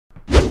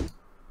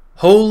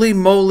Holy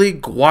moly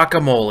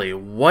guacamole,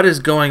 what is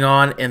going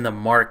on in the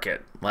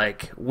market?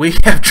 Like, we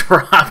have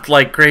dropped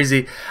like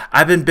crazy.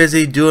 I've been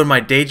busy doing my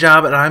day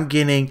job and I'm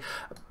getting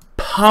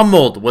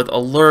pummeled with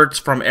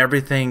alerts from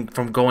everything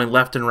from going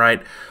left and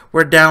right.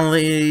 We're down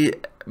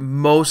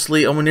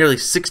mostly almost nearly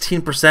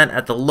 16%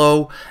 at the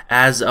low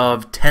as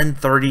of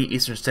 10:30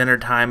 Eastern Standard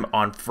Time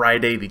on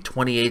Friday the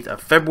 28th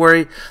of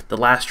February, the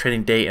last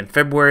trading day in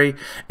February,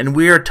 and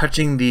we are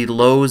touching the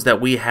lows that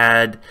we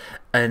had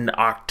in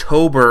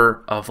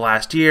October of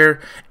last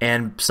year,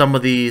 and some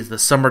of the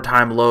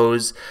summertime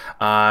lows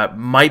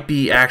might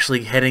be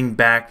actually heading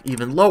back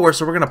even lower.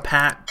 So we're going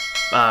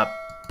to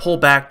pull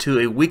back to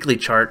a weekly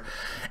chart,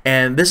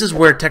 and this is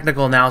where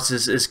technical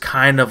analysis is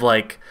kind of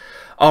like,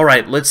 all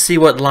right, let's see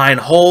what line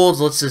holds.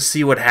 Let's just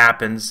see what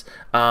happens.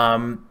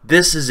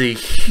 This is a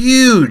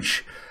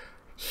huge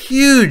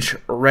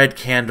red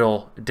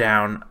candle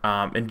down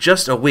in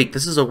just a week.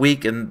 This is a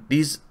week, and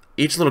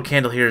each little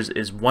candle here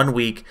is 1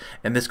 week,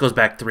 and this goes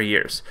back 3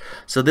 years.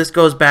 So this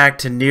goes back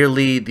to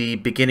nearly the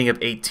beginning of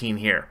 18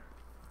 here.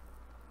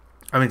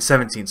 I mean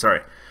 17,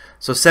 sorry.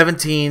 So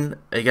 17,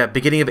 you got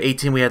beginning of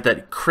 18, we had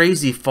that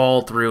crazy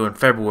fall through in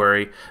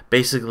February,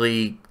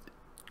 basically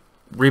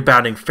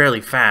rebounding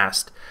fairly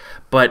fast.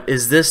 But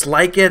is this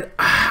like it?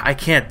 I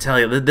can't tell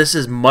you. This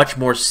is much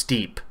more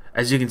steep.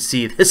 As you can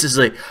see, this is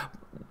like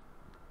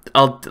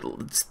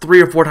it's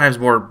 3 or 4 times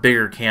more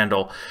bigger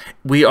candle.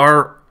 We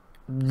are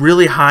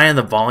really high in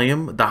the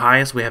volume, the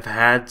highest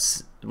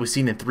we've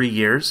seen in 3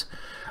 years.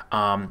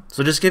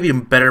 So just to give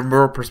you a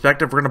more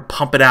perspective, we're going to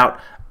pump it out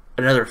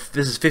another,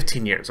 this is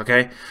 15 years,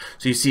 okay?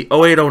 So you see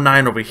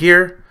 0809 over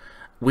here,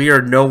 we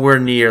are nowhere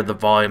near the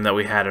volume that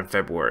we had in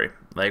February.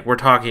 Like, we're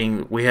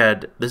talking, we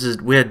had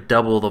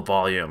double the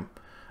volume.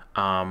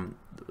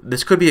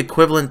 This could be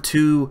equivalent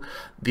to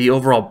the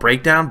overall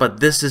breakdown, but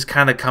this is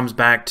kind of comes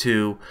back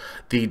to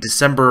the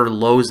December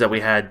lows that we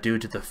had due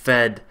to the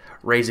Fed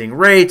raising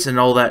rates and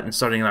all that, and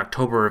starting in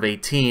October of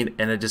 18,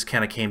 and it just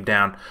kind of came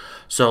down.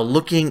 So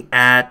looking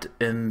at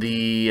in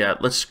the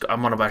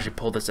I'm gonna actually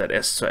pull this at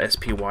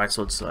SPY,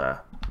 so it's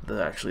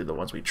actually the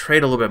ones we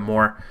trade a little bit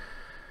more,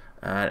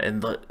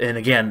 and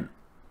again,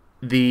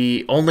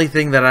 the only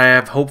thing that I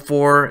have hope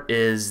for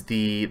is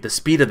the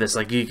speed of this.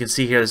 Like you can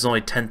see here, it's only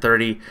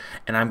 1030,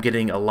 and I'm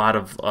getting a lot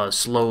of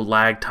slow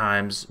lag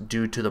times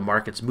due to the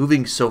markets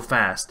moving so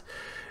fast.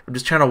 I'm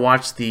just trying to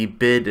watch the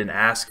bid and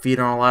ask feed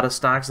on a lot of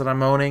stocks that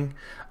I'm owning,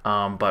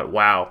 but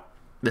wow,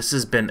 this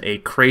has been a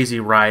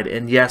crazy ride.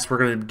 And yes, we're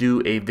going to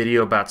do a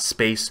video about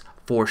space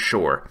for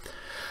sure.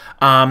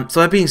 So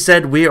that being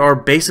said, we are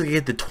basically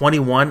at the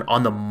 21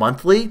 on the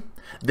monthly.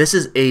 This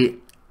is a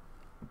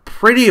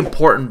pretty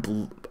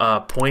important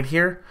point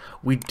here.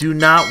 We do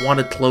not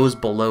want to close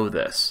below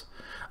this.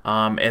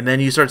 And then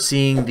you start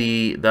seeing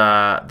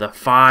the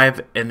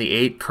 5 and the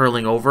 8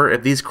 curling over.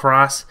 If these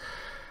cross,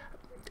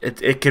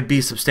 it could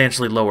be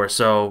substantially lower.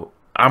 So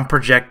I'm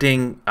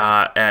projecting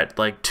at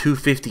like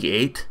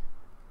 258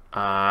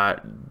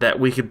 that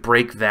we could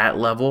break that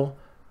level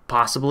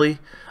possibly.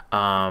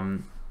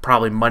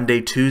 Probably Monday,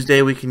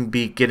 Tuesday we can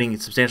be getting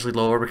substantially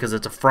lower because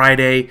it's a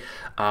Friday.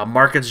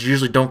 Markets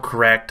usually don't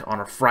correct on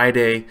a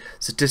Friday,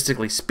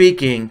 statistically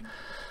speaking,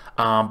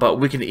 but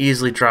we can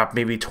easily drop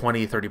maybe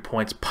 20, 30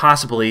 points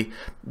possibly.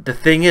 The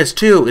thing is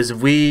too, is if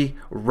we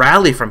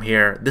rally from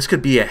here, this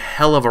could be a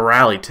hell of a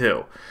rally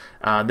too.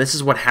 This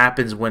is what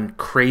happens when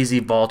crazy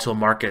volatile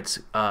markets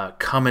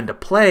come into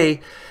play.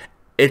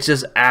 It's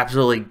just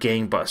absolutely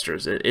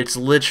gangbusters. It's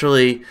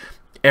literally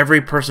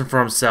every person for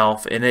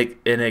himself, and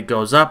it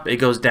goes up, it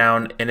goes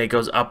down, and it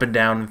goes up and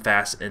down and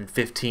fast in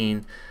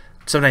 15,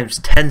 sometimes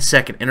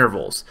 10-second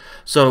intervals.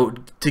 So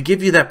to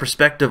give you that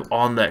perspective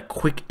on the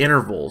quick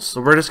intervals, so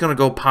we're just going to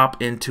go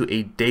pop into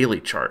a daily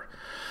chart.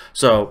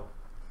 So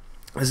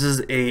this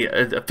is a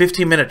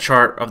 15-minute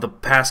chart of the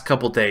past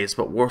couple days,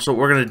 but so what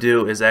we're going to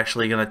do is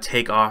actually going to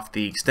take off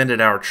the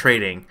extended hour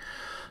trading.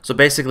 So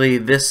basically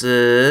this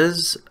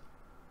is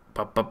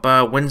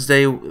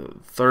Wednesday,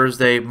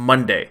 Thursday,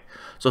 Monday.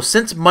 So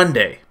since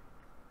Monday,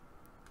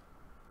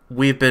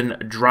 we've been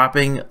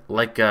dropping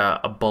like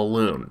a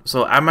balloon.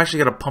 So I'm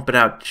actually going to pump it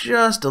out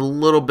just a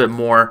little bit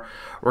more.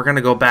 We're going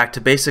to go back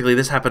to basically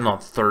this happened on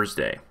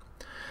Thursday.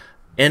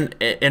 In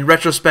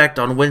retrospect,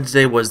 on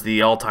Wednesday was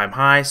the all-time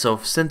high. So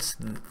since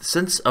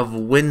of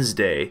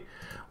Wednesday,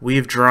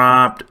 we've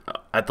dropped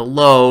at the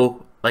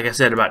low, like I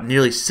said, about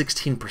nearly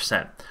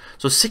 16%.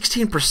 So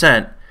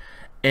 16%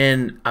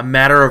 in a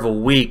matter of a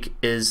week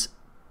is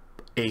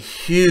a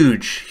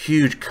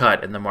huge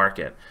cut in the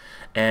market,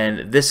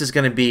 and this is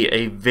going to be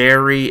a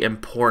very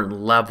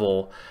important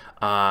level.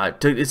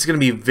 It's going to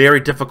be very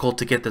difficult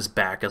to get this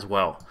back as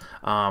well.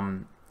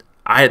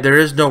 There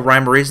is no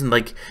rhyme or reason.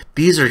 Like,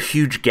 these are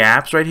huge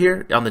gaps right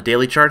here on the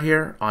daily chart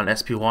here on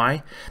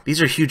SPY.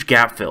 These are huge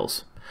gap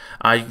fills.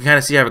 You can kind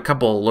of see I have a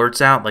couple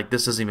alerts out. Like,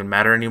 this doesn't even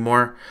matter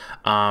anymore.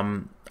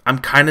 I'm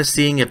kind of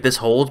seeing if this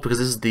holds because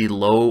this is the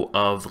low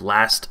of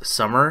last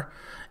summer,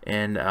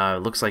 and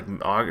looks like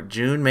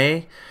June,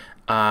 May,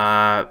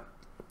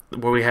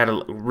 where we had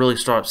a really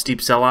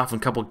steep sell-off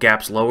and a couple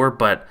gaps lower.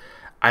 But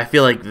I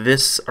feel like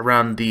this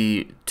around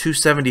the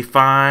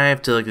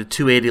 275 to like the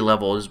 280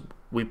 level is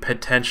we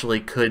potentially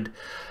could,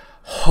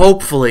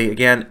 hopefully,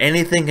 again,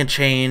 anything can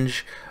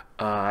change.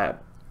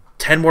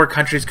 10 more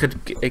countries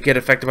could get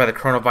affected by the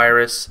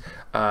coronavirus.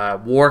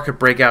 War could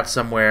break out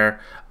somewhere.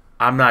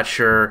 I'm not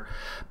sure,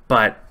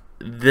 but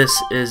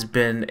this has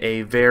been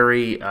a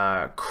very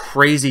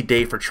crazy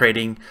day for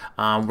trading.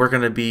 We're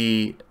going to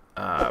be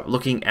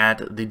looking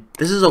at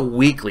this is a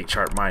weekly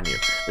chart, mind you.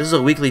 This is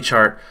a weekly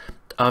chart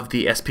of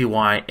the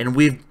SPY, and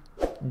we've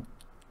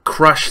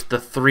crushed the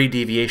 3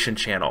 deviation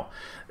channel,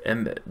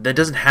 and that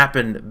doesn't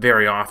happen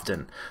very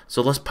often.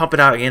 So let's pump it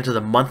out again to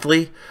the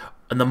monthly.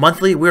 In the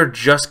monthly, we're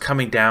just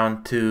coming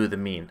down to the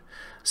mean,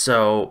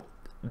 so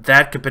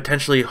that could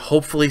potentially,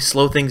 hopefully,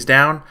 slow things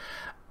down.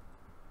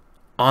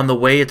 On the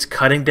way it's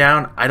cutting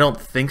down, I don't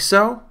think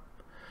so.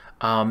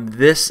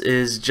 This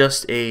is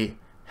just a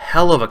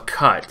hell of a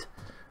cut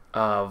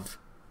of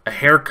a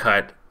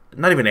haircut.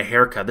 Not even a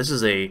haircut. This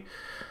is a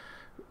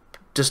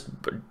just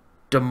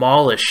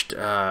demolished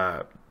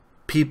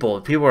people.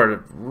 People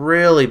are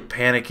really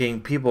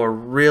panicking. People are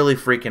really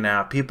freaking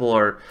out. People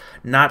are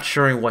not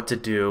sure what to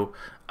do.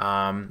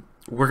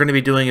 We're going to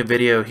be doing a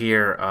video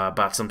here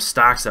about some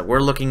stocks that we're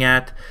looking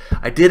at.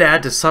 I did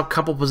add to some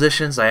couple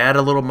positions. I added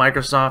a little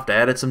Microsoft. I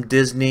added some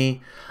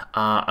Disney.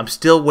 I'm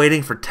still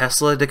waiting for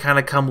Tesla to kind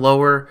of come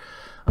lower.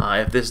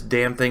 If this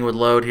damn thing would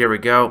load, here we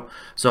go.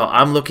 So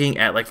I'm looking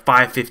at like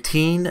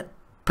 515,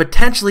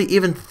 potentially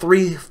even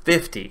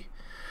 350.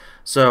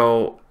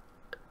 So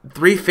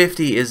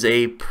 350 is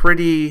a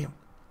pretty,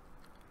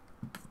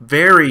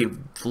 very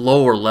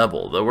lower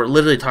level. Though we're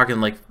literally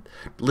talking like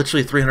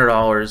literally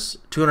 $300,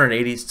 $280,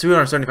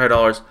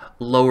 $275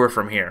 lower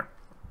from here.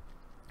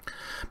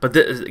 But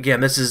again,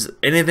 this is,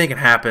 anything can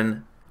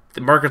happen.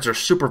 The markets are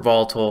super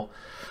volatile.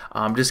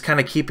 Just kind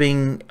of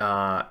keeping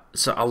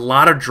so a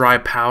lot of dry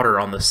powder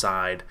on the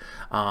side,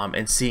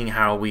 and seeing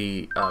how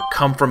we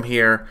come from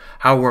here,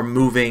 how we're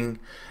moving.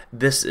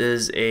 This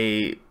is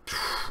a,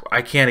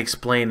 I can't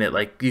explain it.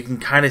 Like, you can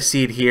kind of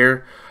see it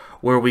here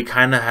where we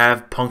kind of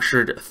have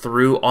punctured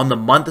through on the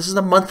month. This is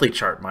a monthly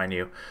chart, mind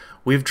you.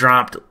 We've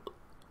dropped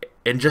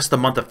in just the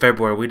month of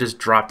February. We just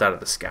dropped out of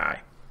the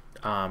sky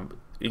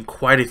in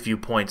quite a few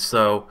points.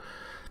 So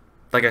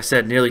like I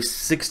said, nearly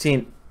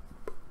 16%,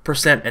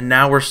 and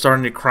now we're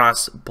starting to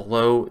cross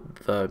below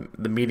the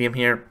medium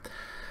here,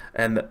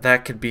 and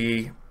that could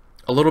be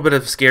a little bit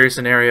of a scary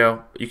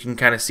scenario. You can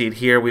kind of see it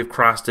here. We've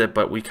crossed it,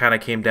 but we kind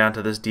of came down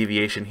to this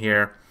deviation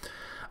here.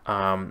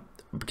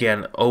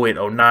 Again, 08,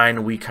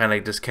 09, we kind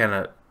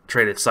of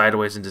traded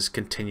sideways and just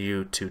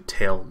continue to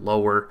tail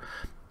lower.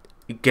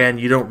 Again,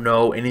 you don't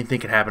know, anything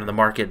can happen in the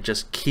market.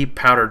 Just keep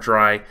powder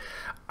dry.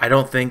 I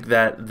don't think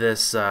that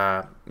this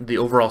the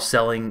overall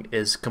selling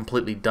is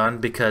completely done,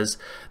 because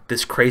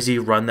this crazy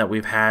run that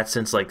we've had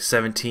since like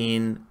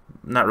 17,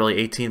 not really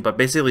 18, but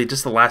basically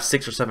just the last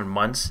 6 or 7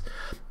 months,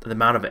 the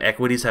amount of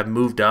equities have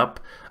moved up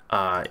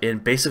in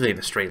basically in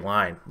a straight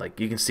line. Like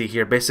you can see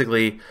here,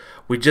 basically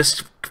we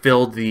just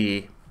filled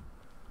a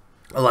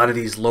lot of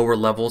these lower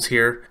levels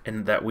here,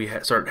 and that we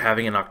start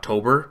having in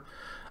October.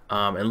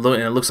 And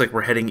it looks like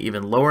we're heading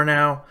even lower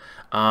now.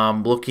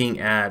 Looking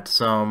at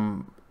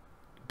some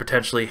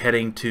potentially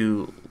heading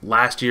to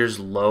last year's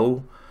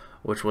low,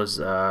 which was,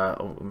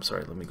 oh, I'm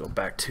sorry, let me go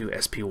back to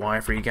SPY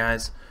for you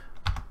guys.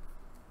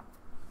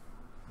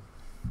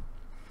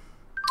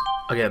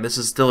 Again, this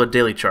is still a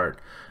daily chart.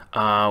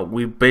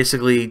 We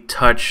basically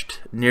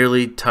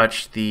nearly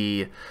touched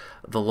the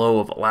low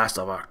of last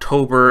of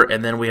October,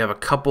 and then we have a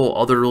couple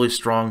other really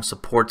strong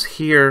supports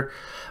here.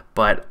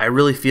 But I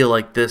really feel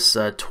like this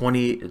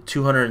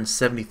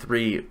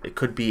 273, it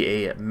could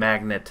be a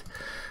magnet.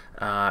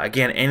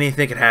 Again,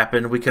 anything could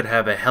happen. We could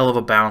have a hell of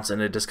a bounce,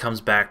 and it just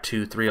comes back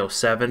to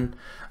 307.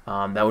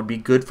 That would be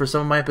good for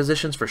some of my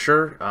positions for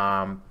sure.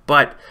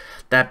 But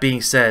that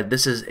being said,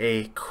 this is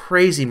a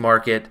crazy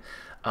market.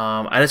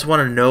 I just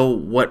want to know,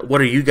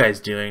 what are you guys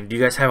doing? Do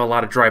you guys have a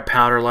lot of dry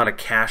powder, a lot of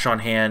cash on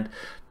hand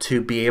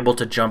to be able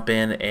to jump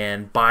in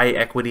and buy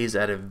equities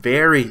at a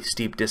very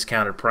steep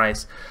discounted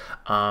price?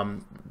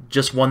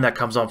 Just one that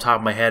comes on top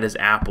of my head is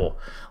Apple.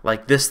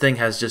 Like, this thing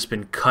has just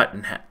been cut.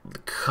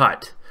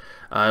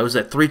 It was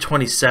at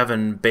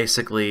 327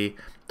 basically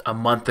a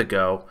month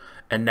ago,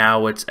 and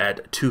now it's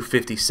at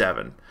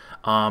 257.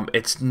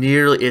 It's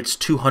nearly its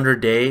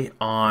 200-day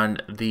on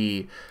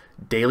the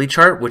daily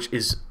chart, which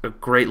is a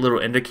great little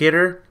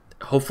indicator.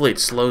 Hopefully it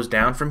slows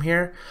down from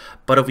here,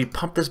 but if we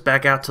pump this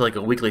back out to like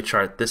a weekly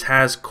chart, this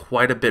has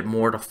quite a bit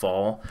more to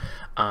fall.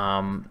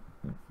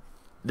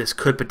 This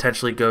could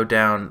potentially go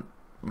down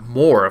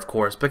more, of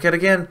course, but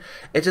again,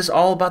 it's just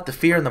all about the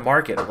fear in the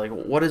market. Like,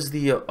 what is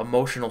the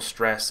emotional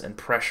stress and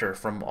pressure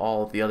from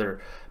all of the other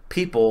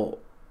people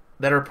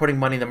that are putting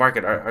money in the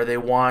market? Are they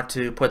want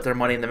to put their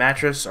money in the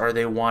mattress? Are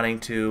they wanting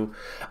to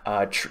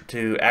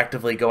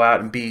actively go out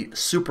and be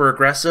super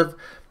aggressive?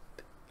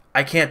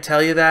 I can't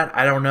tell you that.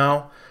 I don't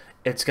know.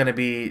 It's going to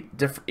be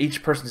different.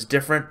 Each person's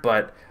different,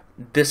 but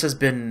this has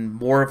been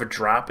more of a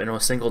drop in a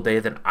single day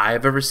than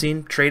I've ever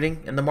seen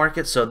trading in the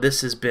market. So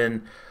this has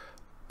been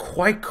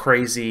quite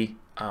crazy.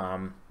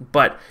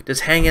 But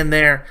just hang in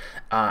there.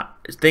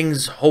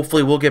 Things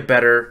hopefully will get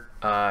better.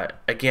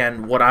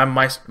 Again, what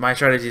my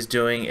strategy is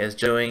doing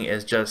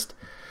is just,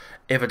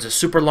 if it's a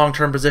super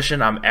long-term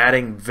position, I'm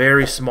adding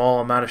very small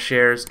amount of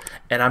shares,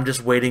 and I'm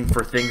just waiting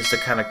for things to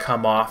kind of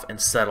come off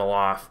and settle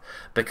off,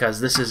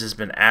 because this has just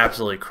been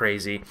absolutely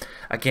crazy.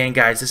 Again,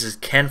 guys, this is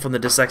Ken from the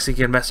Dyslexic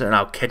Investor, and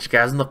I'll catch you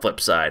guys on the flip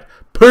side.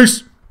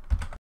 Peace!